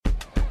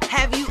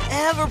Have you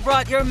ever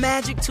brought your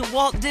magic to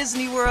Walt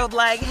Disney World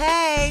like,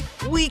 hey,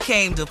 we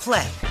came to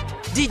play?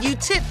 Did you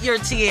tip your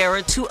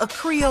tiara to a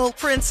Creole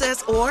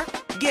princess or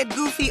get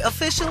goofy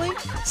officially?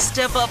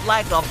 Step up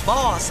like a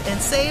boss and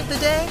save the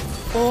day?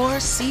 Or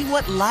see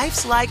what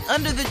life's like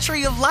under the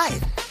tree of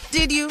life?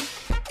 Did you?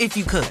 If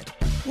you could.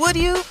 Would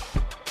you?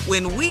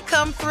 When we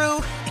come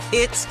through,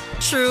 it's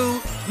true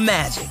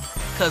magic.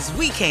 'Cause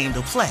we came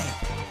to play.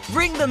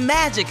 Bring the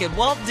magic at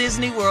Walt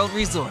Disney World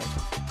Resort.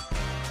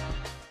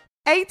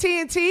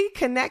 AT&T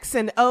connects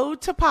an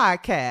ode to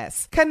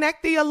podcasts.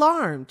 Connect the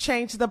alarm.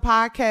 Change the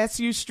podcast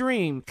you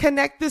stream.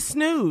 Connect the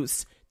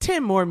snooze.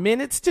 10 more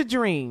minutes to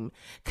dream.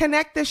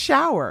 Connect the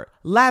shower.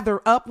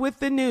 Lather up with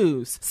the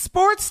news.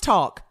 Sports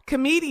talk,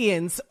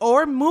 comedians,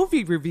 or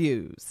movie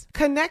reviews.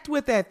 Connect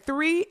with that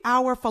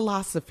 3-hour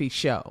philosophy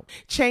show.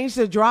 Change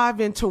the drive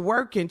into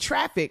work in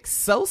traffic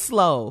so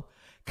slow.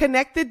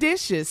 Connect the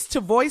dishes to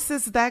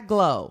voices that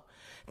glow.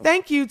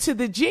 Thank you to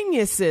the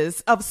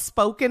geniuses of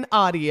spoken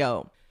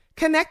audio.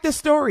 Connect the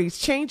stories,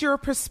 change your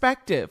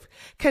perspective.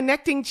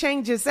 Connecting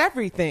changes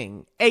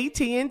everything.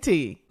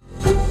 AT&T.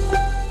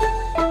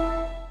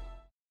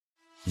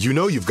 You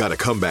know you've got a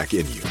comeback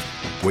in you.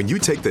 When you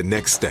take the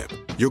next step,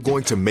 you're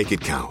going to make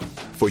it count.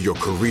 For your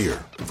career,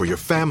 for your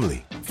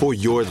family, for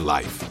your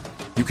life.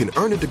 You can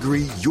earn a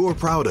degree you're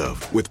proud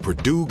of with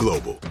Purdue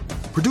Global.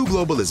 Purdue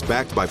Global is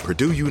backed by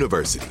Purdue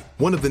University,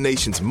 one of the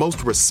nation's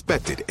most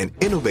respected and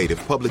innovative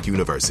public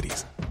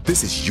universities.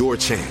 This is your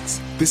chance.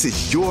 This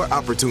is your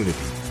opportunity.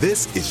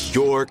 This is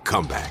your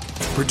comeback.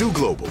 Purdue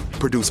Global,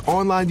 Purdue's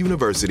online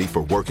university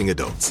for working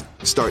adults.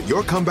 Start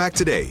your comeback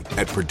today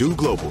at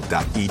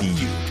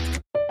purdueglobal.edu.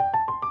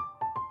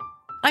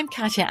 I'm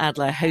Katya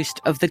Adler, host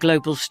of The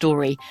Global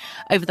Story.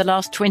 Over the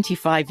last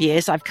 25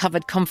 years, I've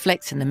covered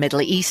conflicts in the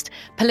Middle East,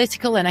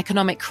 political and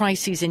economic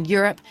crises in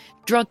Europe,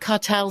 drug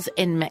cartels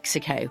in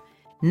Mexico.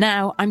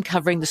 Now I'm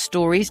covering the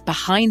stories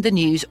behind the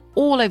news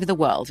all over the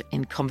world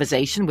in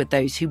conversation with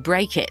those who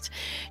break it.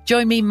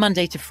 Join me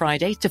Monday to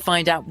Friday to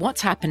find out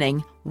what's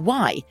happening,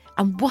 why,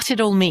 and what it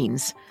all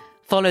means.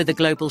 Follow The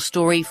Global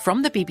Story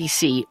from the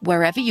BBC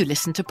wherever you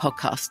listen to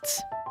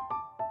podcasts.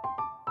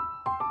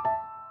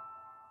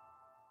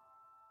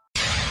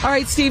 All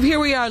right, Steve,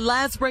 here we are.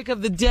 Last break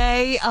of the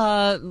day.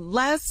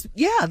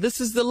 This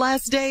is the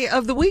last day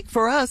of the week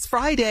for us,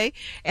 Friday.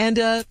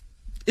 And,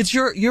 it's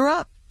you're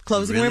up.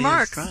 Closing really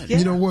remarks. Yeah.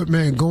 You know what,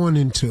 man? Going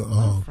into,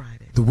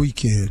 the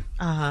weekend.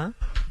 I'm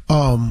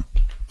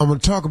going to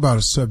talk about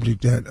a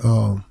subject that,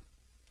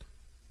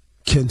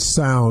 can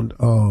sound,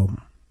 a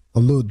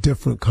little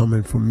different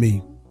coming from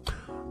me.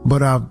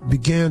 But I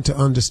began to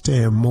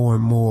understand more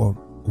and more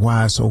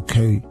why it's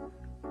okay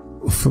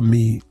for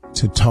me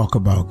to talk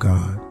about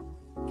God.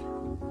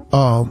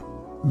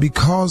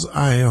 Because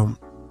I am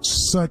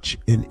such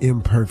an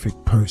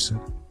imperfect person,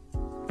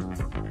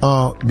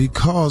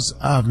 because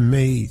I've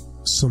made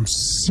some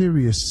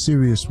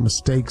serious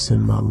mistakes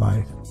in my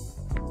life,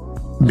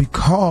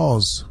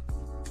 because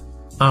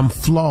I'm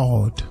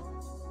flawed,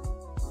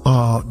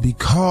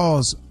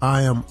 because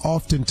I am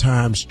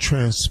oftentimes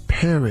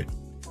transparent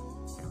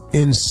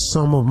in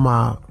some of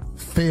my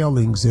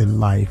failings in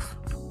life,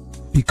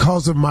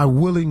 because of my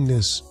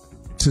willingness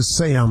to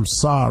say I'm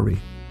sorry,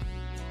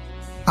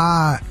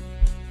 I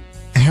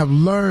have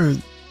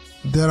learned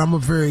that I'm a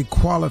very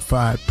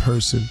qualified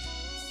person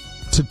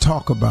to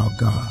talk about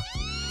God,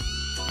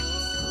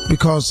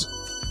 because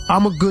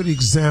I'm a good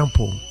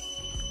example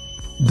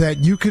that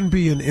you can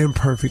be an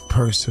imperfect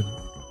person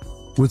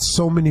with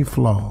so many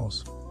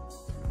flaws,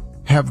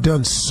 have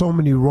done so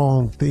many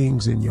wrong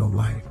things in your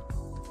life,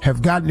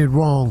 have gotten it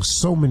wrong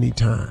so many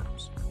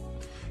times,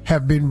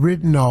 have been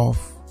written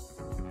off,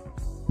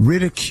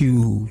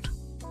 ridiculed,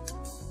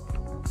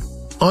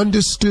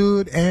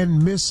 understood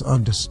and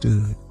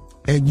misunderstood,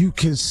 and you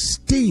can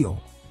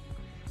still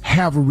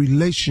have a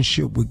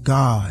relationship with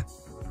God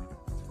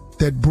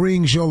that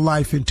brings your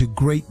life into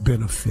great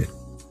benefit.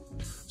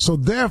 So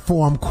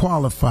therefore, I'm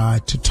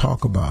qualified to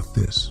talk about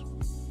this.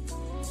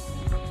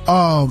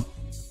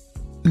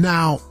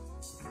 Now,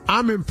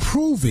 I'm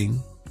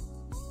improving,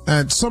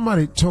 and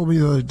somebody told me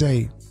the other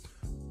day,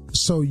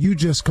 so you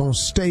just gonna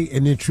stay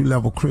an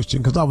entry-level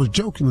Christian? Because I was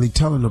jokingly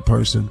telling the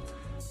person,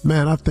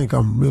 man, I think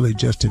I'm really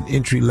just an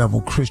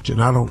entry-level Christian.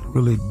 I don't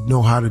really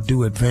know how to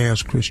do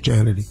advanced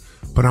Christianity,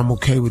 but I'm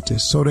okay with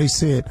this. So they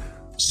said,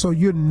 so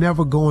you're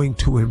never going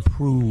to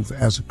improve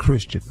as a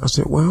Christian? I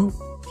said, well,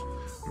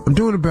 I'm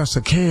doing the best I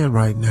can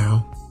right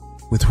now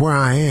with where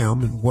I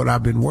am and what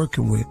I've been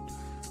working with.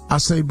 I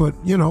say, but,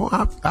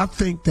 I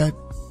think that,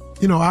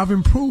 I've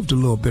improved a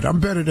little bit. I'm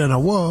better than I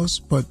was,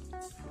 but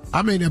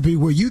I may not be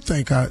where you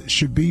think I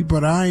should be,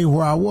 but I ain't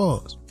where I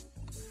was.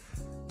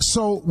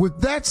 So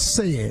with that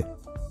said,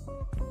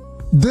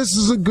 this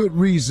is a good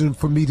reason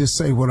for me to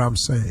say what I'm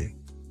saying.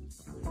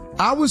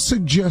 I would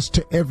suggest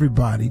to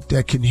everybody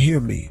that can hear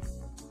me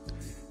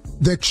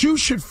that you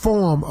should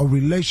form a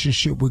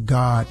relationship with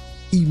God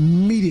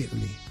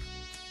immediately,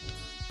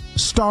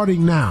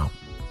 starting now.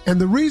 And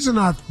the reason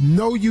I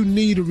know you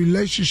need a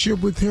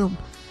relationship with him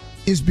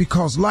is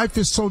because life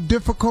is so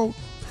difficult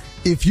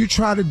if you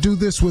try to do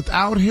this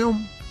without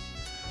him,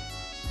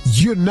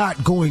 you're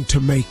not going to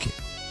make it.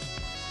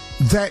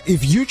 That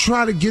if you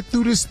try to get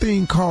through this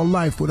thing called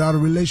life without a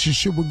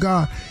relationship with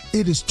God,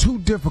 it is too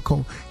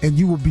difficult and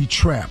you will be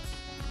trapped.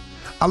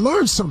 I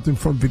learned something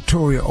from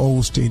Victoria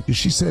Olstein.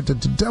 She said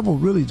that the devil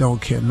really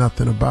don't care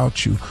nothing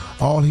about you.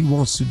 All he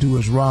wants to do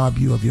is rob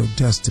you of your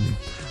destiny.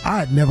 I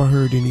had never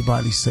heard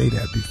anybody say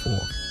that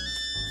before.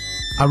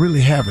 I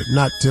really haven't,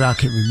 not that I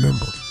can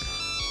remember.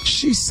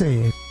 She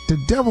said, the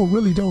devil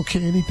really don't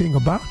care anything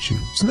about you.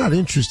 He's not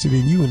interested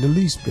in you in the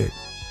least bit.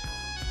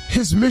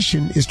 His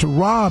mission is to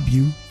rob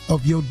you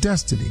of your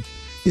destiny,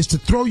 is to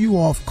throw you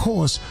off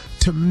course,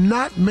 to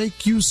not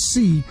make you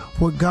see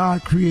what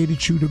God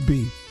created you to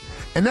be.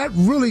 And that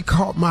really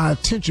caught my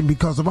attention,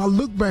 because if I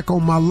look back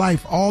on my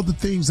life, all the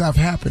things I've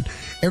happened,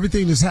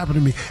 everything that's happened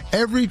to me,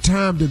 every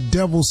time the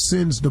devil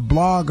sends the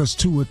bloggers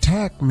to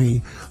attack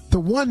me, the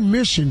one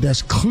mission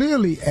that's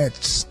clearly at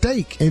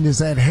stake and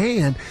is at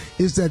hand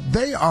is that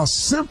they are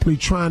simply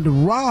trying to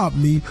rob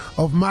me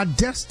of my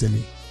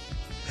destiny.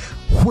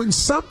 When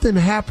something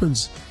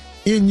happens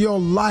in your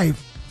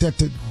life that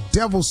the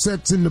devil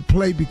sets into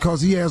play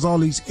because he has all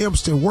these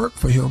imps that work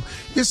for him,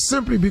 it's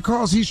simply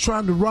because he's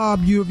trying to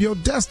rob you of your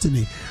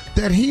destiny.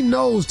 That he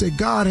knows that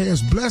God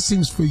has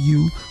blessings for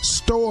you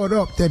stored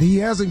up that he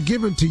hasn't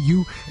given to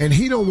you, and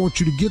he don't want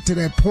you to get to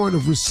that point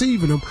of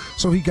receiving them,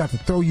 so he got to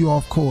throw you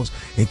off course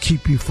and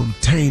keep you from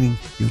attaining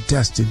your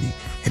destiny.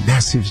 And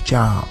that's his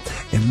job.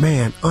 And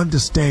man,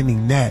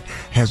 understanding that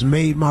has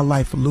made my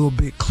life a little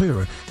bit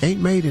clearer. Ain't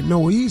made it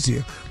no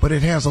easier, but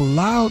it has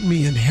allowed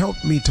me and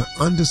helped me to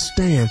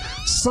understand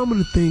some of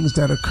the things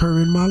that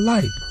occur in my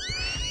life.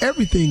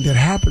 Everything that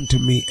happened to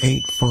me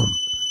ain't from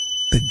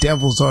the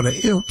devils or the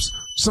imps.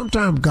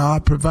 Sometimes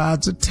God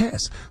provides a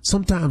test.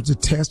 Sometimes the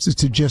test is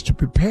just to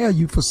prepare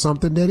you for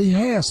something that he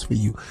has for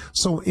you.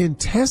 So in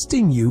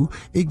testing you,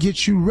 it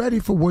gets you ready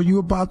for what you're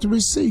about to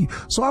receive.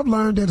 So I've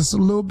learned that it's a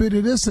little bit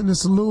of this and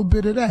it's a little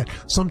bit of that.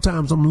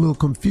 Sometimes I'm a little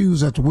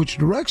confused as to which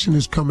direction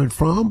it's coming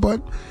from,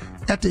 but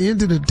at the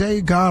end of the day,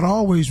 God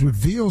always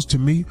reveals to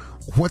me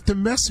what the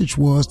message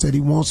was that he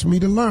wants me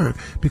to learn,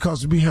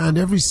 because behind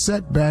every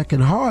setback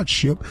and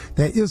hardship,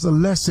 there is a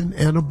lesson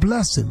and a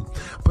blessing.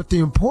 But the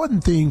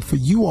important thing for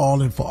you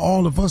all and for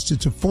all of us is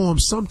to form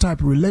some type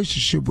of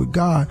relationship with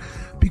God,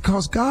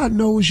 because God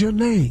knows your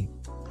name.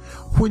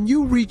 When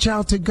you reach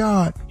out to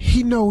God,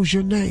 he knows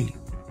your name.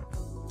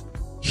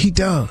 He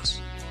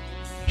does.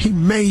 He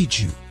made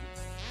you.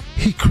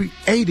 He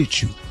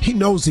created you. He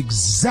knows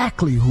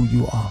exactly who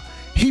you are.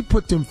 He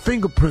put them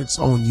fingerprints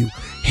on you.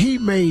 He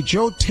made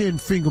your 10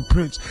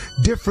 fingerprints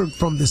different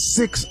from the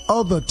 6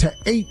 other to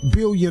 8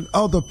 billion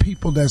other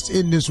people that's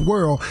in this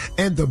world,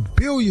 and the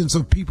billions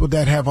of people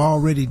that have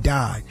already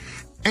died.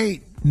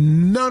 Ain't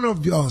none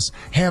of us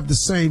have the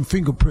same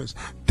fingerprints.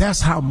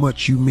 That's how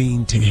much you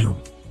mean to him.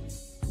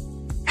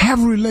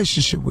 Have a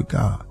relationship with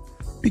God,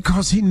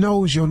 because he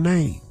knows your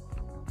name.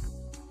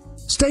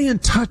 Stay in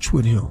touch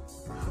with him.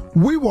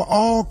 We were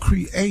all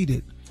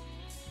created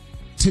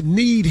to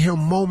need him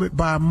moment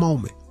by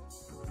moment.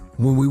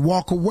 When we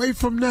walk away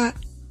from that,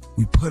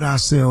 we put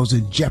ourselves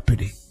in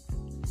jeopardy.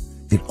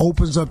 It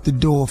opens up the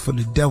door for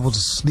the devil to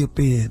slip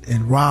in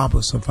and rob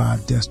us of our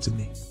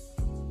destiny.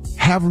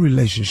 Have a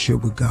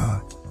relationship with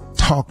God.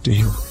 Talk to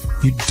him.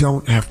 You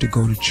don't have to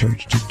go to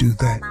church to do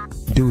that.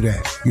 Do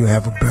that. You'll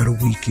have a better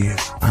weekend.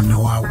 I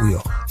know I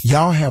will.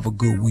 Y'all have a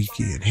good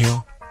weekend,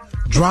 hell.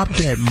 Drop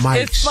that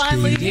mic, It's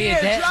finally Steve.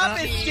 here. Drop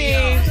it,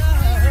 Steve.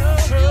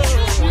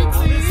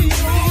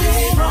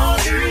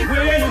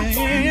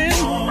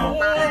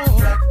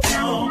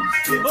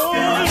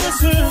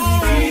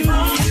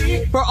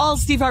 For all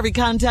Steve Harvey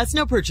contests,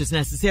 no purchase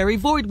necessary,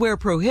 void where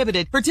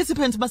prohibited.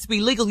 Participants must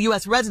be legal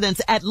U.S.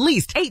 residents at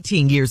least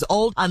 18 years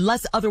old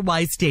unless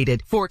otherwise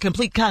stated. For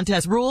complete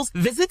contest rules,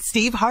 visit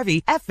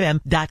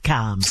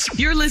SteveHarveyFM.com.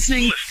 You're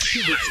listening to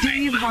the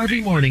Steve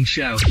Harvey Morning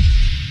Show.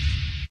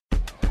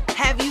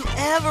 Have you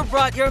ever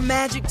brought your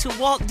magic to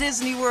Walt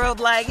Disney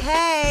World like,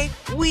 hey,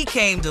 we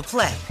came to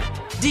play?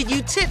 Did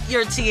you tip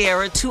your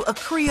tiara to a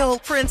Creole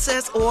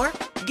princess or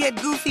get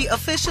goofy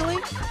officially?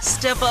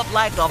 Step up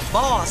like a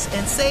boss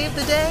and save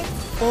the day?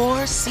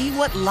 Or see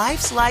what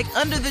life's like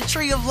under the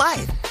tree of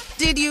life?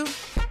 Did you?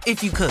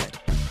 If you could.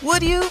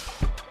 Would you?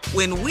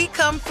 When we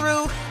come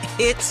through,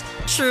 it's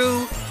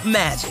true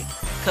magic.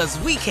 'Cause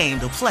we came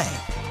to play.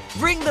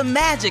 Bring the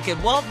magic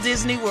at Walt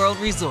Disney World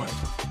Resort.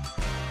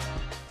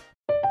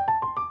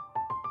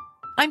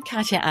 I'm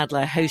Katya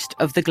Adler, host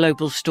of The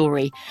Global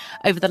Story.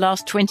 Over the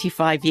last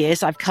 25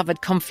 years, I've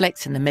covered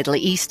conflicts in the Middle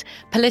East,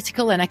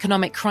 political and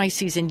economic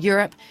crises in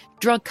Europe,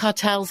 drug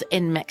cartels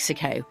in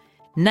Mexico.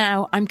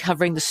 Now I'm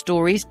covering the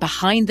stories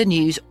behind the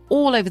news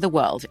all over the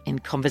world in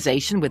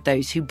conversation with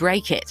those who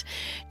break it.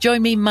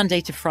 Join me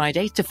Monday to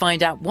Friday to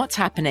find out what's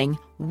happening,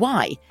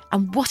 why,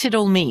 and what it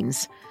all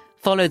means.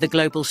 Follow The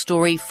Global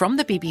Story from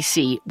the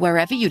BBC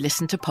wherever you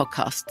listen to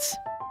podcasts.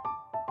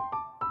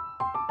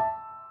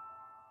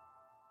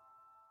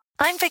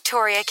 I'm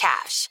Victoria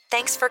Cash.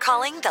 Thanks for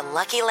calling the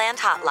Lucky Land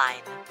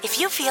Hotline. If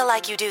you feel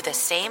like you do the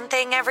same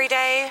thing every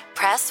day,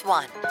 press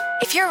 1.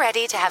 If you're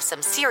ready to have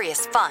some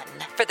serious fun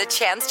for the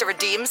chance to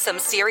redeem some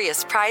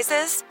serious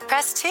prizes,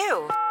 press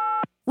 2.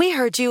 We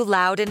heard you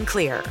loud and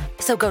clear.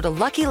 So go to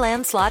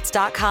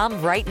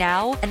LuckyLandSlots.com right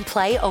now and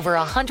play over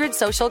 100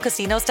 social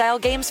casino-style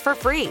games for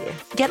free.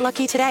 Get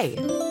lucky today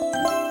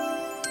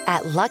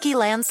at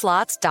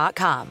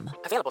LuckyLandSlots.com.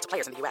 Available to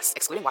players in the U.S.,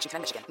 excluding Washington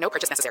and Michigan. No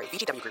purchase necessary.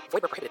 VGW Group.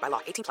 Void where prohibited by law.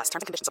 18+. Terms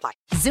and conditions apply.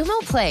 Xumo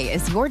Play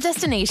is your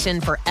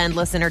destination for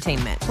endless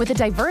entertainment. With a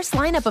diverse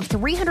lineup of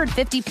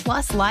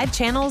 350-plus live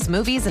channels,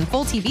 movies, and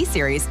full TV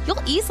series,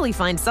 you'll easily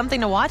find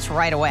something to watch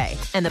right away.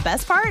 And the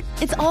best part?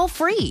 It's all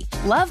free.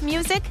 Love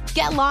music?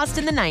 Get lost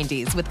in the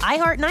 90s with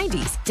iHeart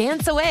 90s.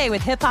 Dance away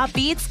with hip-hop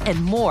beats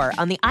and more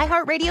on the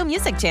iHeartRadio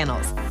music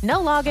channels. No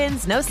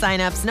logins, no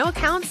signups, no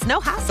accounts, no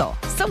hassle.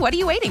 So what are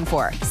you waiting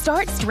for?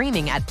 Start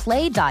streaming at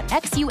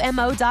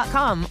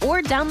play.xumo.com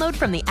or download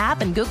from the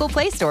app and Google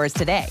Play stores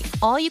today.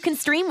 All you can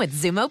stream with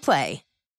Xumo Play.